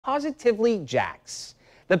positively Jax.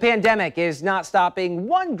 The pandemic is not stopping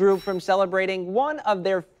one group from celebrating one of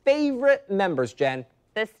their favorite members, Jen.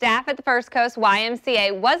 The staff at the First Coast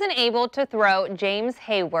YMCA wasn't able to throw James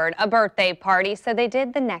Hayward a birthday party, so they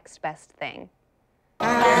did the next best thing.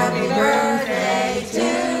 Happy birthday to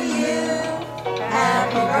you.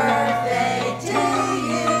 Happy birthday to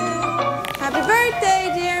you. Happy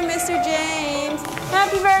birthday, dear Mr. James.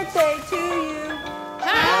 Happy birthday to you.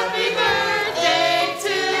 Happy birthday to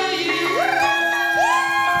you.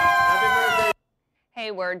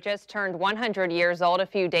 Hayward just turned 100 years old a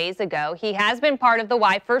few days ago. He has been part of the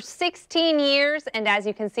Y for 16 years and, as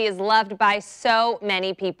you can see, is loved by so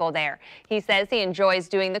many people there. He says he enjoys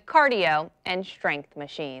doing the cardio and strength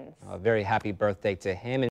machines. A very happy birthday to him.